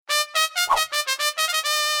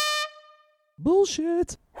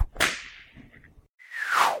Bullshit.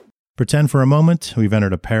 Pretend for a moment we've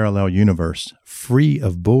entered a parallel universe, free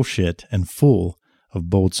of bullshit and full of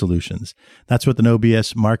bold solutions. That's what the No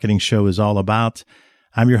BS Marketing Show is all about.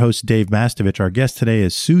 I'm your host, Dave Mastovich. Our guest today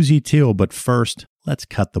is Suzy Teele, but first, let's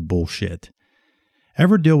cut the bullshit.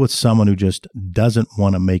 Ever deal with someone who just doesn't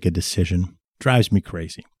want to make a decision? Drives me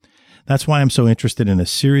crazy. That's why I'm so interested in a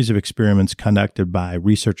series of experiments conducted by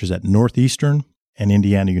researchers at Northeastern and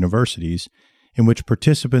Indiana universities, in which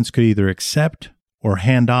participants could either accept or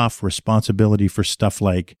hand off responsibility for stuff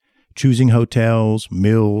like choosing hotels,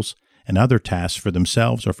 meals, and other tasks for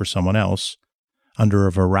themselves or for someone else under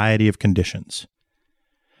a variety of conditions.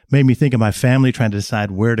 Made me think of my family trying to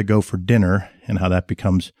decide where to go for dinner and how that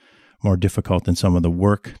becomes more difficult than some of the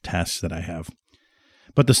work tasks that I have.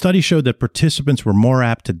 But the study showed that participants were more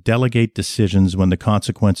apt to delegate decisions when the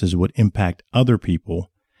consequences would impact other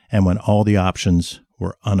people and when all the options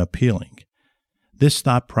were unappealing. This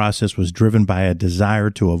thought process was driven by a desire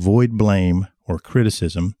to avoid blame or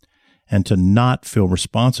criticism and to not feel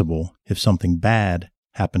responsible if something bad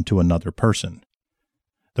happened to another person.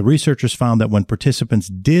 The researchers found that when participants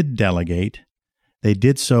did delegate, they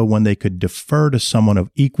did so when they could defer to someone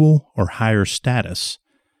of equal or higher status,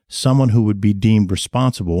 someone who would be deemed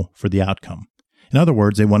responsible for the outcome. In other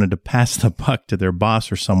words, they wanted to pass the buck to their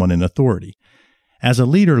boss or someone in authority. As a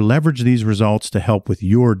leader, leverage these results to help with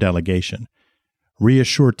your delegation.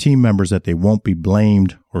 Reassure team members that they won't be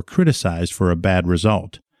blamed or criticized for a bad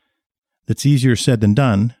result. That's easier said than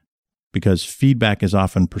done because feedback is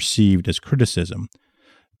often perceived as criticism.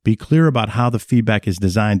 Be clear about how the feedback is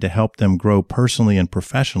designed to help them grow personally and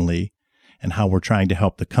professionally, and how we're trying to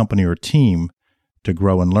help the company or team to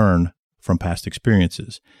grow and learn from past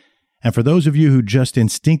experiences. And for those of you who just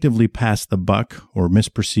instinctively pass the buck or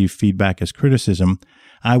misperceive feedback as criticism,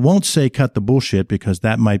 I won't say cut the bullshit because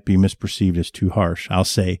that might be misperceived as too harsh. I'll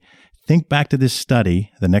say think back to this study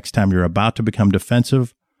the next time you're about to become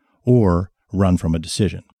defensive or run from a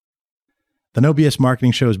decision. The No BS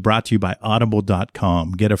Marketing Show is brought to you by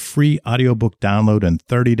audible.com. Get a free audiobook download and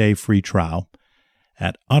 30-day free trial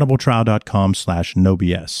at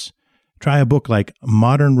audibletrial.com/nobs. Try a book like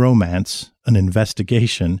Modern Romance, an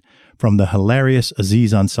Investigation from the hilarious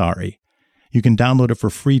Aziz Ansari. You can download it for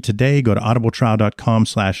free today. Go to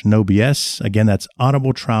audibletrial.com/nobs. Again, that's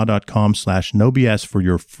audibletrial.com/nobs for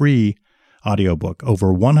your free audiobook.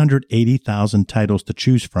 Over 180,000 titles to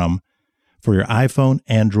choose from for your iPhone,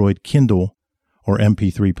 Android, Kindle, or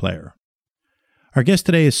MP3 player. Our guest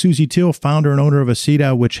today is Suzy Teele, founder and owner of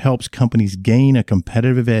Aceda, which helps companies gain a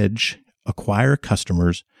competitive edge, acquire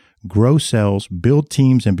customers, grow sales, build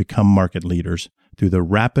teams, and become market leaders through the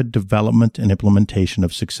rapid development and implementation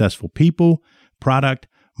of successful people, product,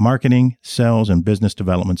 marketing, sales, and business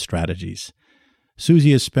development strategies.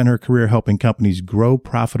 Suzy has spent her career helping companies grow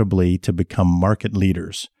profitably to become market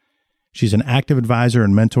leaders. She's an active advisor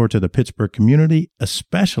and mentor to the Pittsburgh community,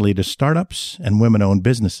 especially to startups and women-owned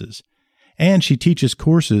businesses. And she teaches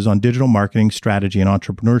courses on digital marketing, strategy, and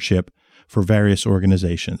entrepreneurship for various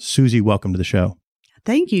organizations. Suzy, welcome to the show.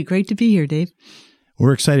 Thank you. Great to be here, Dave.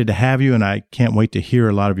 We're excited to have you, and I can't wait to hear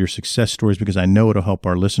a lot of your success stories because I know it'll help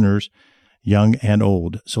our listeners, young and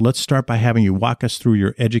old. So let's start by having you walk us through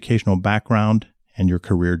your educational background and your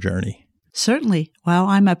career journey. Certainly. Well,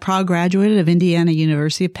 I'm a proud graduate of Indiana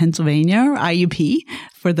University of Pennsylvania, or IUP,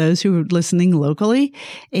 for those who are listening locally,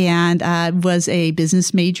 and was a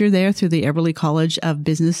business major there through the Eberly College of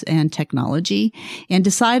Business and Technology, and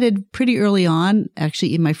decided pretty early on,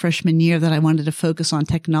 actually in my freshman year, that I wanted to focus on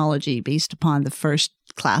technology based upon the first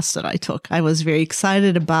class that I took. I was very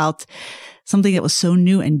excited about something that was so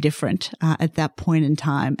new and different at that point in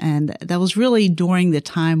time, and that was really during the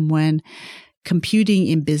time when computing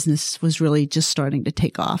in business was really just starting to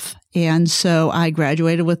take off. And so I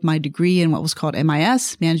graduated with my degree in what was called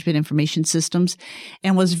MIS, Management Information Systems,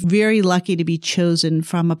 and was very lucky to be chosen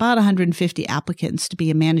from about 150 applicants to be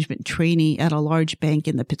a management trainee at a large bank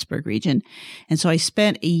in the Pittsburgh region. And so I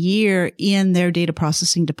spent a year in their data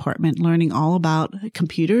processing department learning all about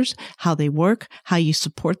computers, how they work, how you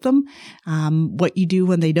support them, what you do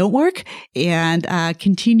when they don't work, and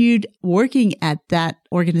continued working at that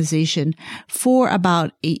organization for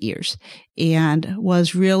about 8 years. And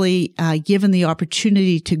was really given the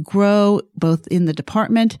opportunity to grow both in the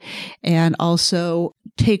department and also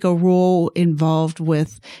take a role involved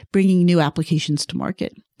with bringing new applications to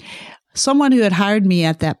market. someone who had hired me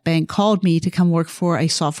at that bank called me to come work for a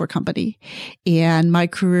software company. And my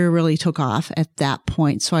career really took off at that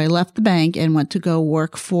point. So I left the bank and went to go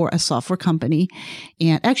work for a software company.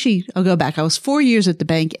 And actually, I'll go back. I was 4 years at the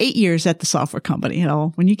bank, 8 years at the software company. You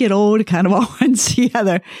know, when you get old, it kind of all runs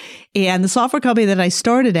together. And the software company that I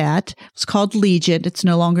started at was called Legion. It's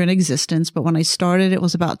no longer in existence, but when I started, it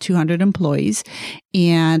was about 200 employees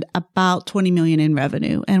and about 20 million in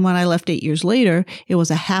revenue. And when I left 8 years later, it was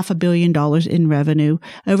 $500 million in revenue,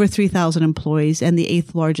 over 3,000 employees, and the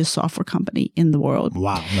 8th largest software company in the world.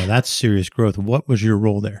 Wow. Now that's serious growth. What was your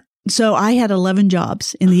role there? So I had 11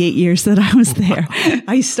 jobs in the 8 years that I was there.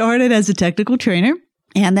 I started as a technical trainer,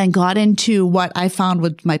 and then got into what I found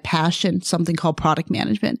was my passion, something called product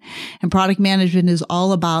management. And product management is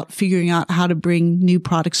all about figuring out how to bring new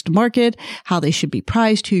products to market, how they should be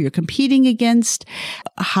priced, who you're competing against,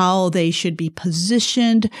 how they should be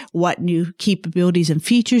positioned, what new capabilities and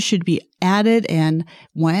features should be added and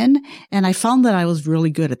when. And I found that I was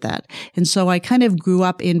really good at that. And so I kind of grew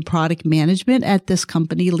up in product management at this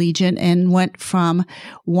company, Legion, and went from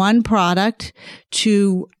one product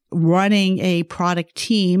to running a product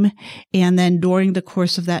team, and then during the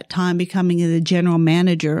course of that time becoming the general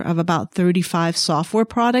manager of about 35 software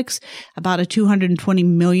products, about a $220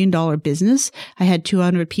 million business. I had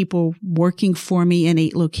 200 people working for me in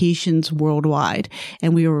 8 locations worldwide,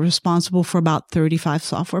 and we were responsible for about 35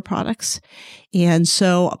 software products. And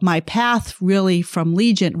so my path really from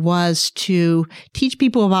Legion was to teach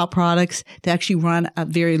people about products, to actually run a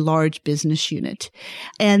very large business unit.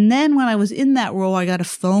 And then when I was in that role, I got a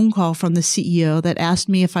phone call from the CEO that asked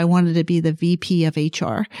me if I wanted to be the VP of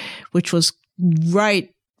HR, which was right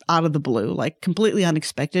out of the blue, like completely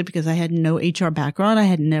unexpected because I had no HR background. I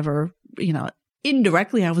had never,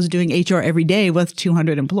 indirectly, I was doing HR every day with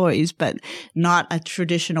 200 employees, but not a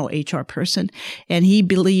traditional HR person. And he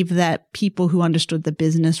believed that people who understood the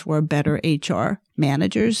business were better HR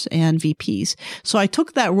managers and VPs. So I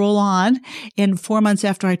took that role on, and 4 months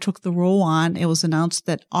after I took the role on, it was announced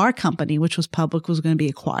that our company, which was public, was going to be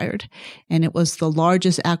acquired. And it was the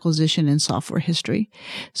largest acquisition in software history.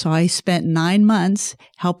 So I spent 9 months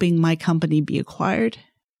helping my company be acquired.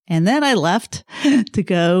 And then I left to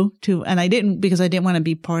go to, and I didn't, because I didn't want to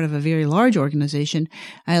be part of a very large organization.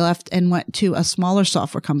 I left and went to a smaller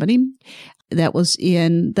software company that was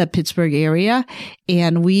in the Pittsburgh area.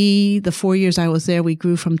 And the 4 years I was there, we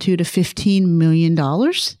grew from $2 to $15 million.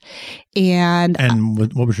 And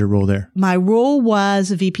what was your role there? My role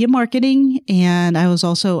was a VP of marketing, and I was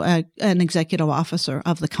also an executive officer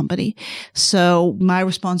of the company. So my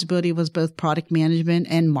responsibility was both product management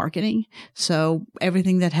and marketing. So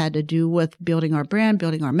everything that had to do with building our brand,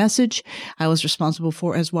 building our message, I was responsible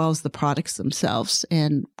for, as well as the products themselves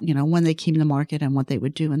and, when they came to market and what they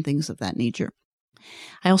would do and things of that nature.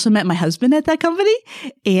 I also met my husband at that company,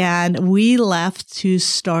 and we left to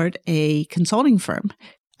start a consulting firm,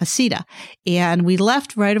 Aceda. And we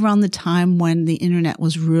left right around the time when the internet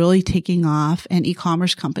was really taking off and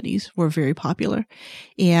e-commerce companies were very popular.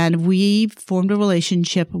 And we formed a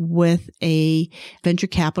relationship with a venture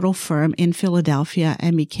capital firm in Philadelphia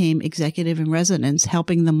and became executive in residence,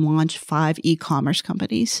 helping them launch 5 e-commerce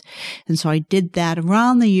companies. And so I did that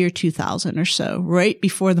around the year 2000 or so, right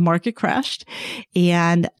before the market crashed,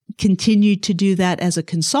 and continued to do that as a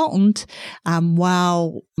consultant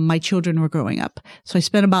while my children were growing up. So I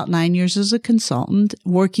spent about 9 years as a consultant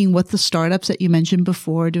working with the startups that you mentioned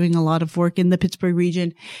before, doing a lot of work in the Pittsburgh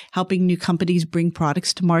region, helping new companies bring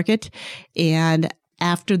products to market. And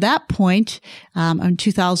after that point, in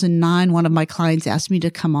 2009, one of my clients asked me to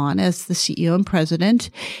come on as the CEO and president,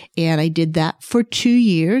 and I did that for 2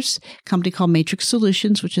 years. A company called Matrix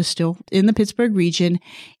Solutions, which is still in the Pittsburgh region,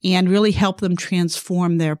 and really help them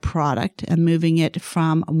transform their product and moving it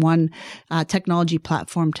from one technology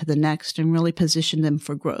platform to the next and really position them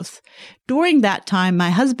for growth. During that time, my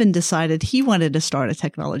husband decided he wanted to start a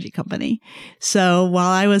technology company. So while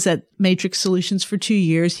I was at Matrix Solutions for 2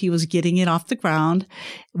 years, he was getting it off the ground.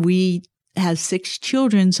 We had 6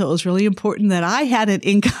 children, so it was really important that I had an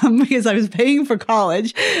income because I was paying for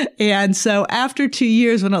college. And so after 2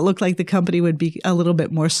 years, when it looked like the company would be a little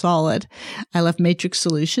bit more solid, I left Matrix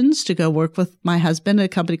Solutions to go work with my husband at a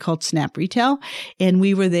company called Snap Retail. And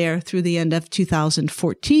we were there through the end of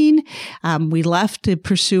 2014. We left to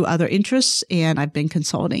pursue other interests, and I've been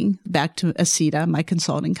consulting back to Aceda, my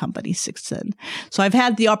consulting company, since then. So I've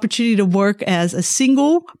had the opportunity to work as a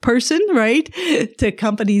single person, right, to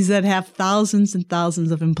companies that have thousands and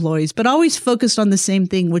thousands of employees, but always focused on the same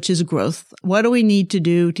thing, which is growth. What do we need to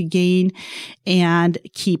do to gain and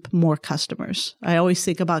keep more customers? I always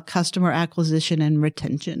think about customer acquisition and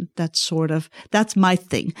retention. That's my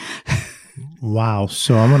thing. Wow.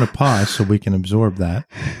 So I'm going to pause so we can absorb that.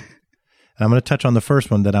 And I'm going to touch on the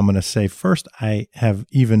first one that I'm going to say first. I have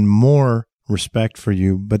even more respect for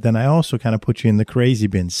you, but then I also kind of put you in the crazy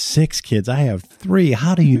bin. 6 kids. I have 3.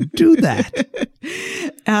 How do you do that?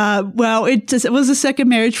 Well, it was a second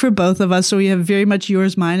marriage for both of us. So we have very much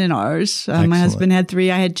yours, mine, and ours. My husband had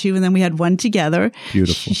 3, I had 2, and then we had 1 together.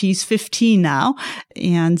 Beautiful. She's 15 now.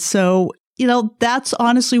 And so, that's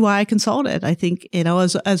honestly why I consulted. I think,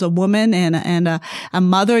 as a woman and a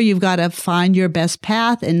mother, you've got to find your best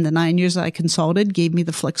path. And the 9 years that I consulted gave me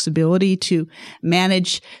the flexibility to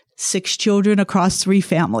manage 6 children across 3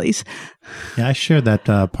 families. Yeah, I shared that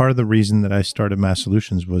part of the reason that I started Mass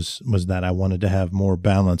Solutions was that I wanted to have more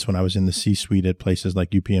balance. When I was in the C-suite at places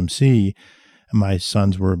like UPMC, my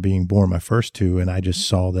sons were being born, my first 2, and I just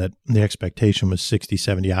saw that the expectation was 60,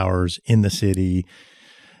 70 hours in the city,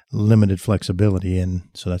 limited flexibility. And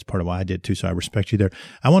so that's part of why I did too. So I respect you there.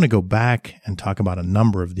 I want to go back and talk about a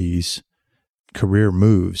number of these career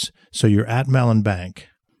moves. So you're at Mellon Bank,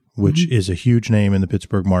 which is a huge name in the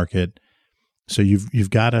Pittsburgh market. So you've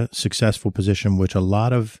got a successful position, which a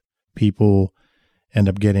lot of people end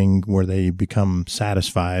up getting where they become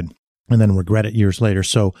satisfied and then regret it years later.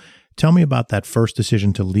 So tell me about that first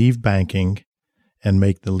decision to leave banking and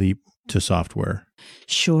make the leap to software.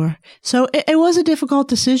 Sure. So it was a difficult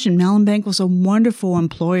decision. Mellon Bank was a wonderful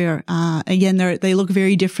employer. Again, they look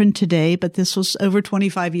very different today, but this was over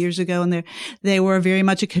 25 years ago, and they were very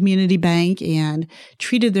much a community bank and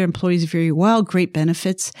treated their employees very well, great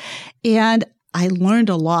benefits. And I learned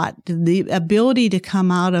a lot. The ability to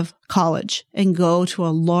come out of college and go to a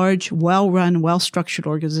large, well-run, well-structured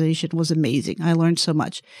organization was amazing. I learned so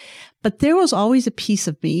much. But there was always a piece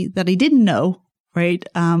of me that I didn't know, right,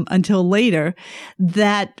 until later,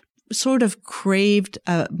 that sort of craved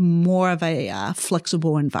more of a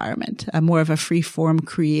flexible environment, more of a free-form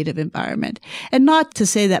creative environment. And not to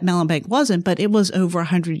say that Mellon Bank wasn't, but it was over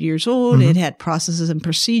 100 years old. Mm-hmm. It had processes and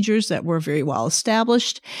procedures that were very well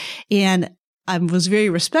established. And I was very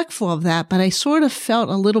respectful of that, but I sort of felt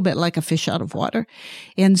a little bit like a fish out of water.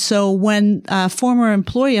 And so when a former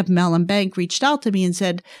employee of Mellon Bank reached out to me and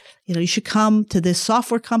said, you should come to this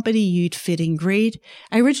software company, you'd fit in great,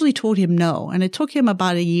 I originally told him no. And it took him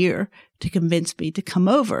about a year to convince me to come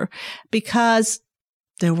over because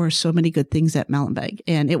there were so many good things at Mellon Bank.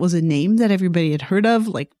 And it was a name that everybody had heard of.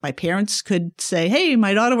 Like my parents could say, hey,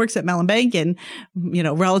 my daughter works at Mellon Bank, and,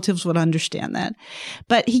 relatives would understand that.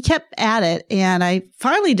 But he kept at it. And I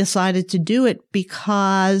finally decided to do it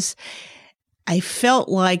because I felt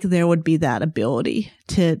like there would be that ability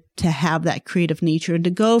to have that creative nature and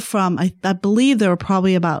to go from, I believe there were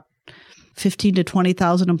probably about 15 to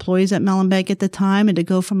 20,000 employees at Mellon Bank at the time, and to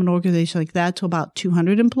go from an organization like that to about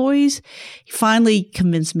 200 employees, he finally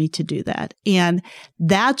convinced me to do that. And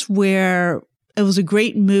that's where it was a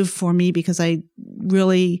great move for me because I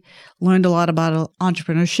really learned a lot about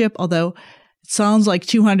entrepreneurship, although it sounds like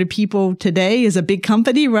 200 people today is a big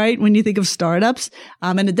company, right? When you think of startups.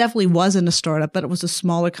 And it definitely wasn't a startup, but it was a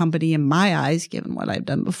smaller company in my eyes, given what I've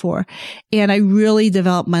done before. And I really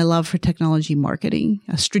developed my love for technology marketing,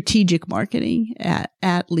 strategic marketing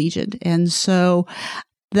at Legion. And so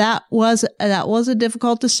that was a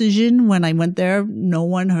difficult decision. When I went there, no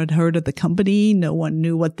one had heard of the company. No one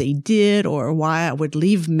knew what they did or why I would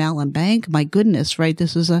leave Mellon Bank. My goodness, right?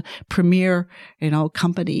 This is a premier,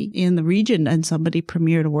 company in the region and somebody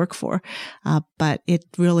premier to work for. But it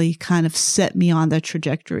really kind of set me on the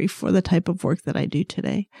trajectory for the type of work that I do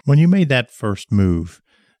today. When you made that first move,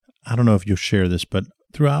 I don't know if you'll share this, but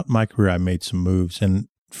throughout my career, I made some moves, and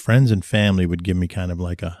friends and family would give me kind of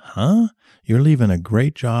like a, huh? You're leaving a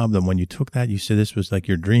great job. Then when you took that, you said this was like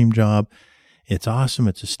your dream job. It's awesome.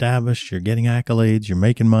 It's established. You're getting accolades. You're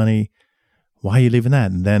making money. Why are you leaving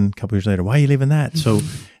that? And then a couple years later, why are you leaving that? So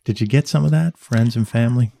did you get some of that, friends and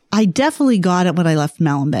family? I definitely got it when I left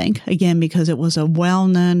Mellon Bank, again, because it was a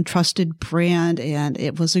well-known, trusted brand, and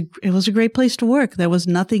it was a great place to work. There was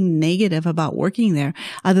nothing negative about working there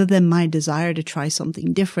other than my desire to try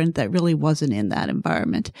something different that really wasn't in that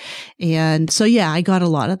environment. And so, yeah, I got a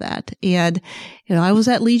lot of that. And, I was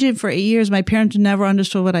at Legion for 8 years. My parents never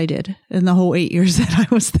understood what I did in the whole 8 years that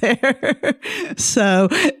I was there. So,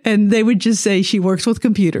 and they would just say, she works with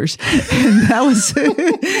computers. And that was,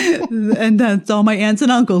 and that's all my aunts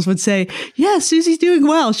and uncles would say, yeah, Suzy's doing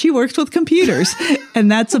well. She works with computers.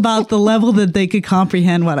 And that's about the level that they could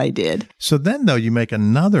comprehend what I did. So then, though, you make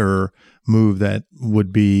another move that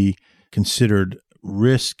would be considered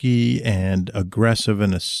risky and aggressive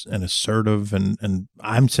and assertive. And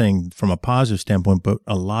I'm saying from a positive standpoint, but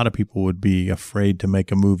a lot of people would be afraid to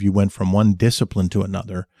make a move. You went from one discipline to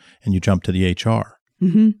another and you jumped to the HR.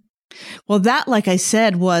 Mm-hmm. Well, that, like I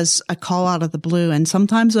said, was a call out of the blue. And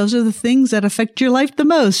sometimes those are the things that affect your life the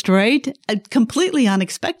most, right? Completely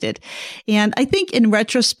unexpected. And I think in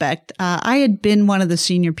retrospect, I had been one of the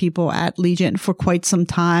senior people at Legion for quite some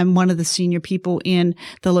time, one of the senior people in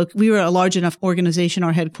we were a large enough organization.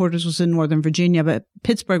 Our headquarters was in Northern Virginia, but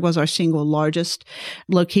Pittsburgh was our single largest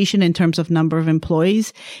location in terms of number of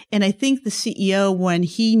employees. And I think the CEO, when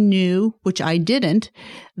he knew, which I didn't,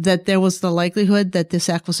 that there was the likelihood that this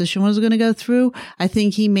acquisition was going to go through, I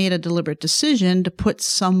think he made a deliberate decision to put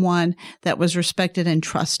someone that was respected and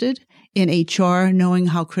trusted in HR, knowing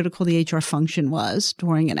how critical the HR function was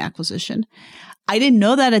during an acquisition. I didn't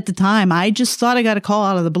know that at the time. I just thought I got a call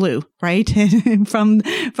out of the blue, right? from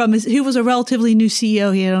he was a relatively new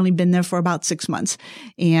CEO. He had only been there for about 6 months.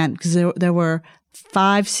 And because there were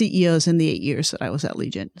 5 CEOs in the 8 years that I was at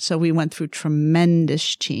Legion. So we went through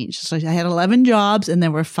tremendous change. So I had 11 jobs and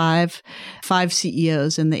there were five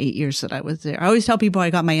CEOs in the 8 years that I was there. I always tell people I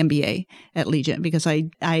got my MBA at Legion because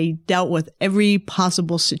I dealt with every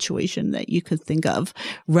possible situation that you could think of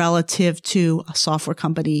relative to a software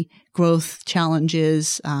company, growth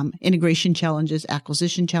challenges, integration challenges,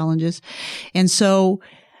 acquisition challenges. And so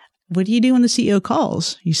what do you do when the CEO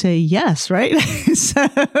calls? You say yes, right? So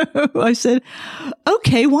I said,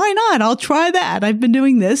 okay, why not? I'll try that. I've been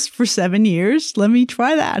doing this for 7 years. Let me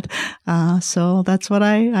try that. So that's what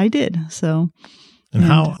I did. And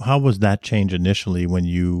how was that change initially when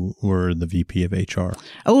you were the VP of HR?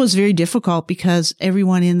 Oh, it was very difficult because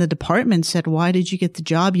everyone in the department said, why did you get the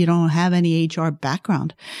job? You don't have any HR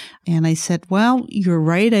background. And I said, well, you're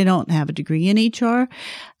right. I don't have a degree in HR.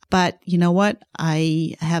 But you know what?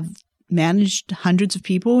 I have managed hundreds of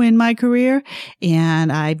people in my career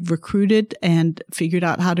and I've recruited and figured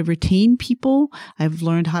out how to retain people. I've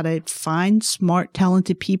learned how to find smart,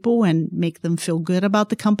 talented people and make them feel good about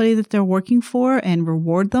the company that they're working for and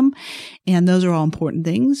reward them. And those are all important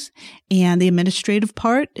things. And the administrative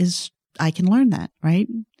part is I can learn that, right?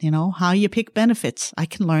 You know, how you pick benefits. I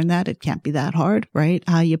can learn that. It can't be that hard, right?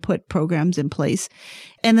 How you put programs in place.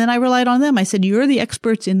 And then I relied on them. I said, you're the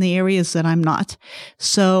experts in the areas that I'm not.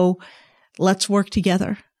 So let's work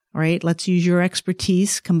together, right? Let's use your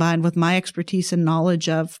expertise combined with my expertise and knowledge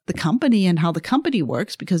of the company and how the company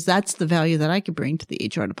works, because that's the value that I could bring to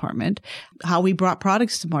the HR department, how we brought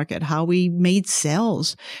products to market, how we made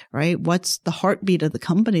sales, right? What's the heartbeat of the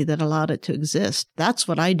company that allowed it to exist? That's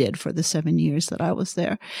what I did for the 7 years that I was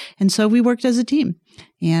there. And so we worked as a team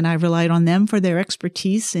and I relied on them for their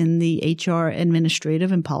expertise in the HR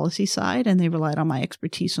administrative and policy side. And they relied on my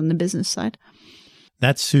expertise on the business side.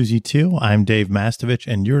 That's Suzy Teele. I'm Dave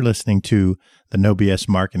Mastovich, and you're listening to the No BS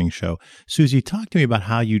Marketing Show. Suzy, talk to me about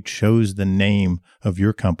how you chose the name of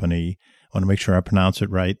your company. I want to make sure I pronounce it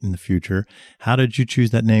right in the future. How did you choose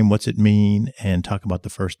that name? What's it mean? And talk about the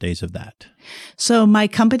first days of that. So my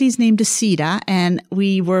company's named Aceda, and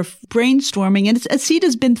we were brainstorming. And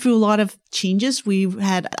Aceda's been through a lot of changes. We've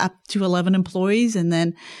had up to 11 employees, and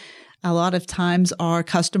then a lot of times our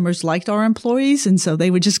customers liked our employees, and so they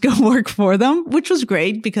would just go work for them, which was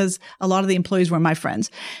great because a lot of the employees were my friends.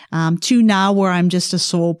 To now where I'm just a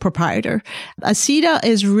sole proprietor. Aceda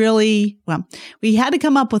is really, well, we had to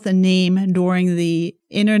come up with a name during the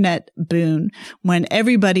internet boom when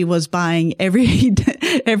everybody was buying every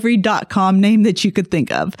 .com name that you could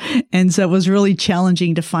think of. And so it was really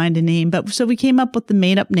challenging to find a name. But so we came up with the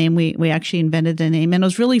made up name. We actually invented a name, and it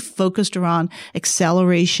was really focused around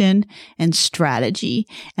acceleration and strategy.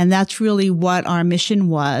 And that's really what our mission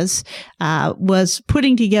was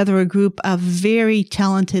putting together a group of very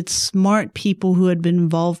talented, smart people who had been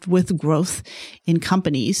involved with growth in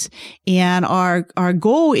companies. And our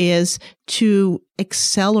goal is to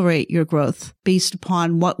accelerate your growth based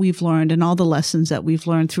upon what we've learned and all the lessons that we've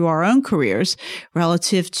learned through our own careers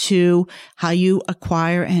relative to how you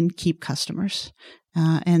acquire and keep customers.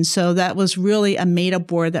 And so that was really a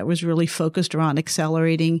made-up word that was really focused around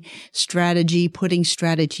accelerating strategy, putting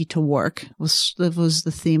strategy to work. That was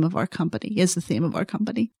the theme of our company, is the theme of our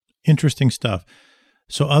company. Interesting stuff.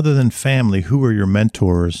 So other than family, who are your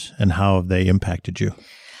mentors and how have they impacted you?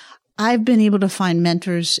 I've been able to find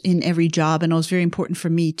mentors in every job, and it was very important for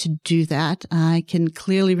me to do that. I can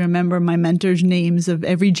clearly remember my mentors' names of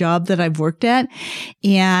every job that I've worked at.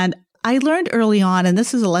 And I learned early on, and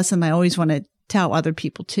this is a lesson I always want to tell other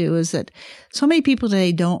people too, is that so many people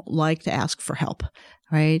today don't like to ask for help,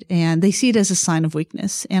 right? And they see it as a sign of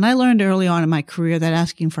weakness. And I learned early on in my career that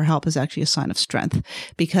asking for help is actually a sign of strength,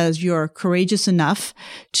 because you're courageous enough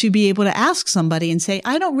to be able to ask somebody and say,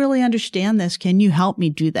 I don't really understand this. Can you help me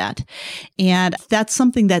do that? And that's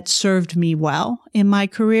something that served me well in my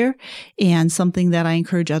career, and something that I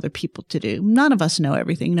encourage other people to do. None of us know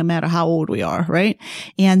everything, no matter how old we are, right?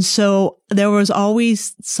 And so there was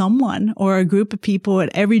always someone or a group of people at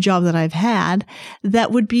every job that I've had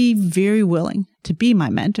that would be very willing to be my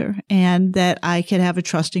mentor, and that I could have a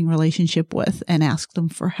trusting relationship with and ask them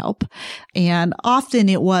for help. And often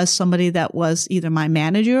it was somebody that was either my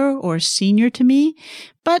manager or senior to me.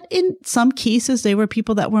 But in some cases, they were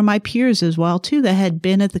people that were my peers as well, too, that had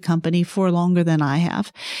been at the company for longer than I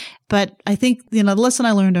have. But I think, the lesson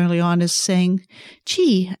I learned early on is saying,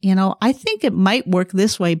 gee, I think it might work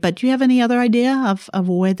this way, but do you have any other idea of a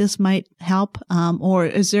way this might help?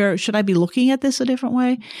 Or should I be looking at this a different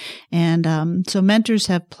way? And so mentors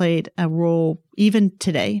have played a role even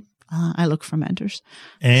today. I look for mentors.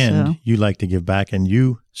 And you like to give back, and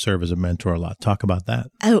you serve as a mentor a lot. Talk about that.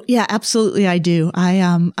 Oh, yeah, absolutely. I do. I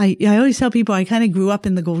always tell people I kind of grew up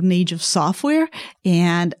in the golden age of software.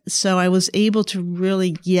 And so I was able to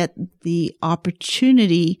really get the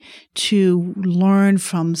opportunity to learn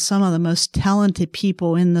from some of the most talented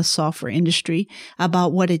people in the software industry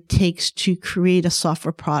about what it takes to create a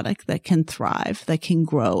software product that can thrive, that can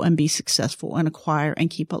grow and be successful and acquire and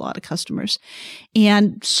keep a lot of customers.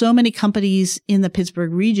 And so many companies in the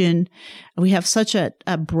Pittsburgh region, we have such a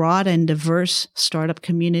broad and diverse startup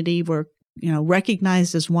community. We're,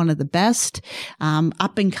 recognized as one of the best,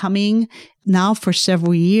 up and coming now for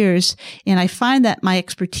several years. And I find that my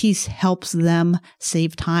expertise helps them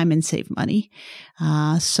save time and save money.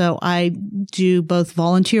 So I do both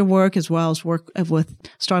volunteer work as well as work with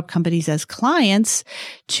startup companies as clients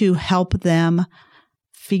to help them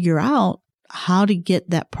figure out how to get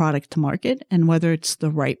that product to market, and whether it's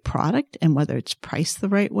the right product, and whether it's priced the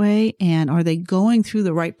right way, and are they going through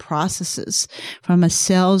the right processes from a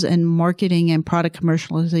sales and marketing and product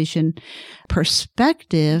commercialization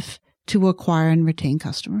perspective to acquire and retain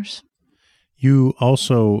customers. You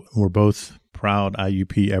also were both proud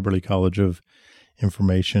IUP, Eberly College of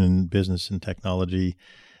Information, Business, and Technology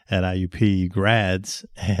at IUP grads,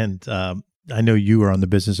 and I know you are on the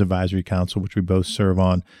Business Advisory Council, which we both serve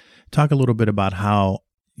on. Talk a little bit about how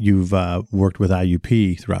you've worked with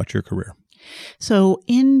IUP throughout your career. So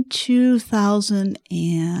in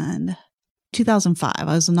 2005, I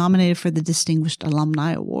was nominated for the Distinguished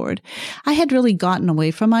Alumni Award. I had really gotten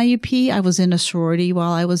away from IUP. I was in a sorority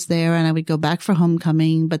while I was there, and I would go back for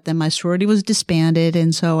homecoming, but then my sorority was disbanded,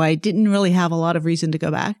 and so I didn't really have a lot of reason to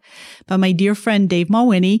go back. But my dear friend Dave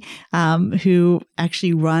Mulwiney, who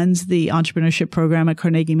actually runs the entrepreneurship program at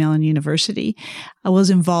Carnegie Mellon University,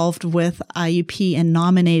 was involved with IUP and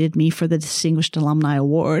nominated me for the Distinguished Alumni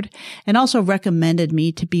Award, and also recommended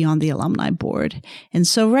me to be on the alumni board. And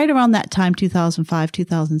so right around that time, 2005,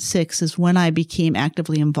 2006 is when I became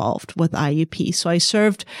actively involved with IUP. So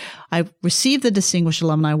I received the Distinguished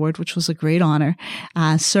Alumni Award, which was a great honor,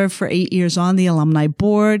 served for 8 years on the alumni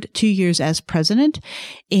board, 2 years as president,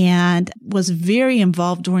 and was very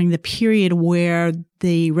involved during the period where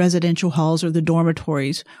the residential halls or the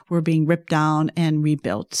dormitories were being ripped down and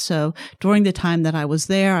rebuilt. So during the time that I was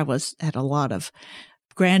there, I was at a lot of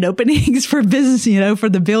grand openings for business, for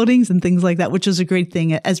the buildings and things like that, which was a great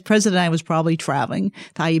thing. As president, I was probably traveling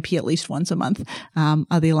to IUP at least once a month,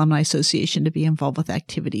 of the Alumni Association, to be involved with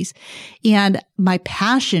activities. And my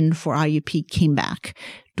passion for IUP came back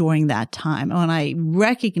during that time when I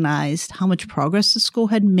recognized how much progress the school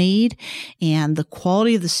had made, and the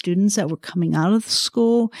quality of the students that were coming out of the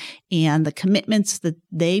school, and the commitments that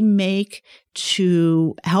they make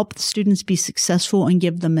to help the students be successful and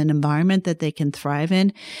give them an environment that they can thrive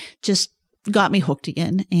in, just got me hooked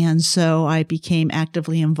again. And so I became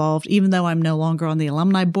actively involved. Even though I'm no longer on the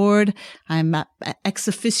alumni board, I'm ex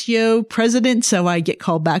officio president, so I get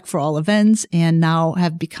called back for all events, and now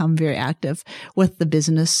have become very active with the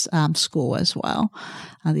business school as well,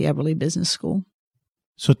 the Eberly Business School.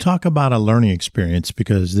 So talk about a learning experience,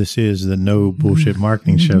 because this is the no bullshit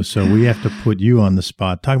marketing show. So we have to put you on the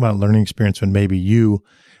spot. Talk about a learning experience when maybe you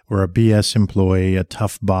were a BS employee, a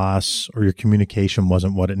tough boss, or your communication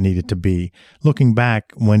wasn't what it needed to be. Looking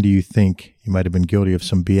back, when do you think you might have been guilty of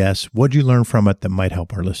some BS? What'd you learn from it that might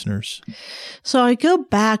help our listeners? So I go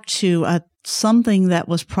back to something that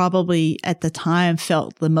was probably at the time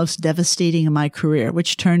felt the most devastating in my career,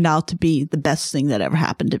 which turned out to be the best thing that ever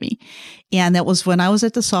happened to me. And that was when I was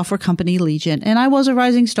at the software company Legion, and I was a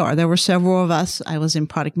rising star. There were several of us. I was in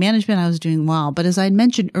product management. I was doing well. But as I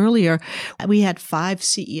mentioned earlier, we had 5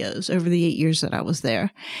 CEOs over the 8 years that I was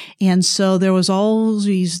there. And so there was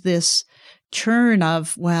always this churn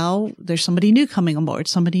of, well, there's somebody new coming on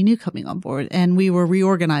board. And we were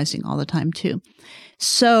reorganizing all the time too.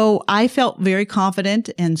 So I felt very confident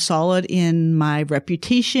and solid in my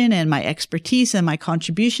reputation and my expertise and my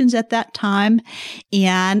contributions at that time.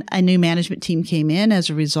 And a new management team came in as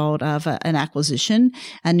a result of an acquisition.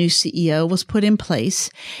 A new CEO was put in place,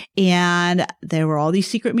 and there were all these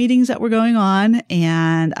secret meetings that were going on.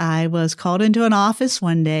 And I was called into an office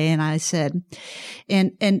one day, and I said,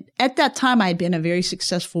 and at that time I had been a very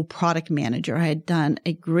successful product manager. I had done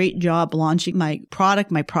a great job launching my product.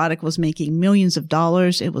 My product was making millions of dollars.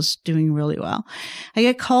 It was doing really well. I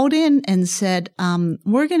got called in and said,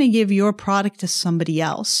 we're going to give your product to somebody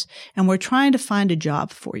else, and we're trying to find a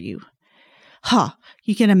job for you.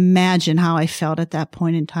 You can imagine how I felt at that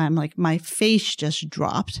point in time. Like my face just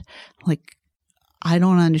dropped. Like, I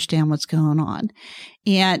don't understand what's going on.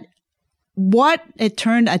 And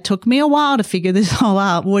it took me a while to figure this all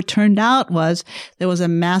out. What turned out was there was a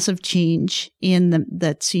massive change in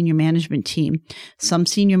that senior management team. Some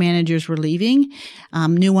senior managers were leaving.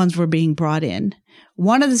 New ones were being brought in.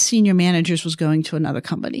 One of the senior managers was going to another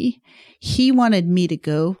company. He wanted me to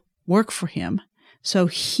go work for him. So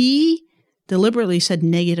he deliberately said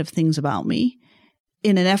negative things about me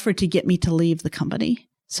in an effort to get me to leave the company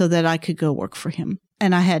so that I could go work for him.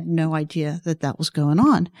 And I had no idea that was going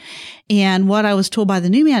on. And what I was told by the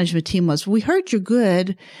new management team was, we heard you're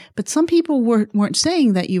good, but some people weren't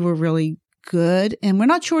saying that you were really good. And we're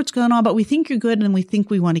not sure what's going on, but we think you're good and we think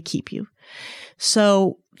we want to keep you.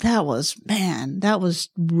 So that was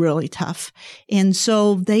really tough. And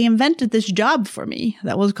so they invented this job for me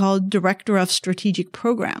that was called Director of Strategic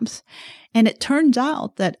Programs. And it turns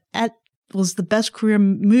out that was the best career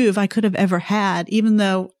move I could have ever had, even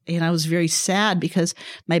though, and I was very sad because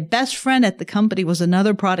my best friend at the company was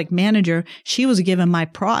another product manager. She was given my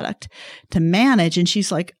product to manage, and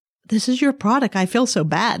she's like, this is your product. I feel so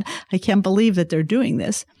bad. I can't believe that they're doing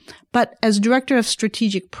this. But as Director of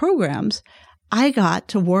Strategic Programs, I got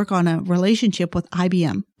to work on a relationship with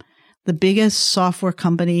IBM, the biggest software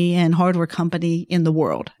company and hardware company in the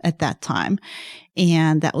world at that time.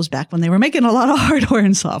 And that was back when they were making a lot of hardware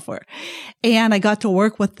and software. And I got to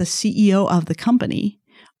work with the CEO of the company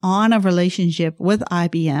on a relationship with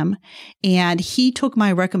IBM. And he took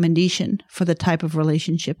my recommendation for the type of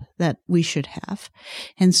relationship that we should have.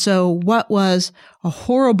 And so what was a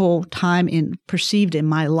horrible time perceived in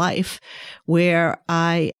my life, where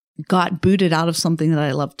I got booted out of something that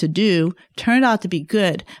I love to do, turned out to be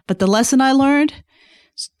good. But the lesson I learned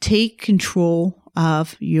is take control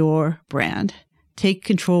of your brand. Take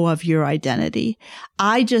control of your identity.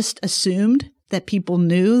 I just assumed that people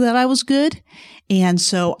knew that I was good. And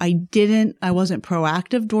so I wasn't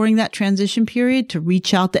proactive during that transition period to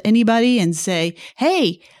reach out to anybody and say,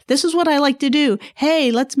 hey, this is what I like to do.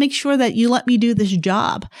 Hey, let's make sure that you let me do this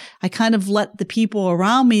job. I kind of let the people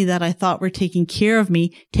around me that I thought were taking care of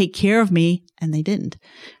me take care of me, and they didn't.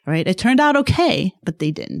 Right? It turned out okay, but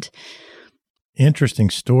they didn't. Interesting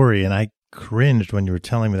story. And I cringed when you were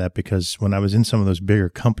telling me that, because when I was in some of those bigger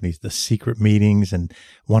companies, the secret meetings and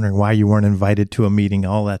wondering why you weren't invited to a meeting,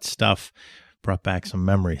 all that stuff brought back some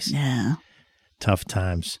memories. Yeah. Tough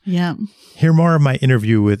times. Yeah. Hear more of my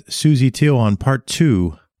interview with Suzy Teele on part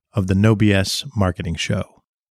 2 of the No BS Marketing Show.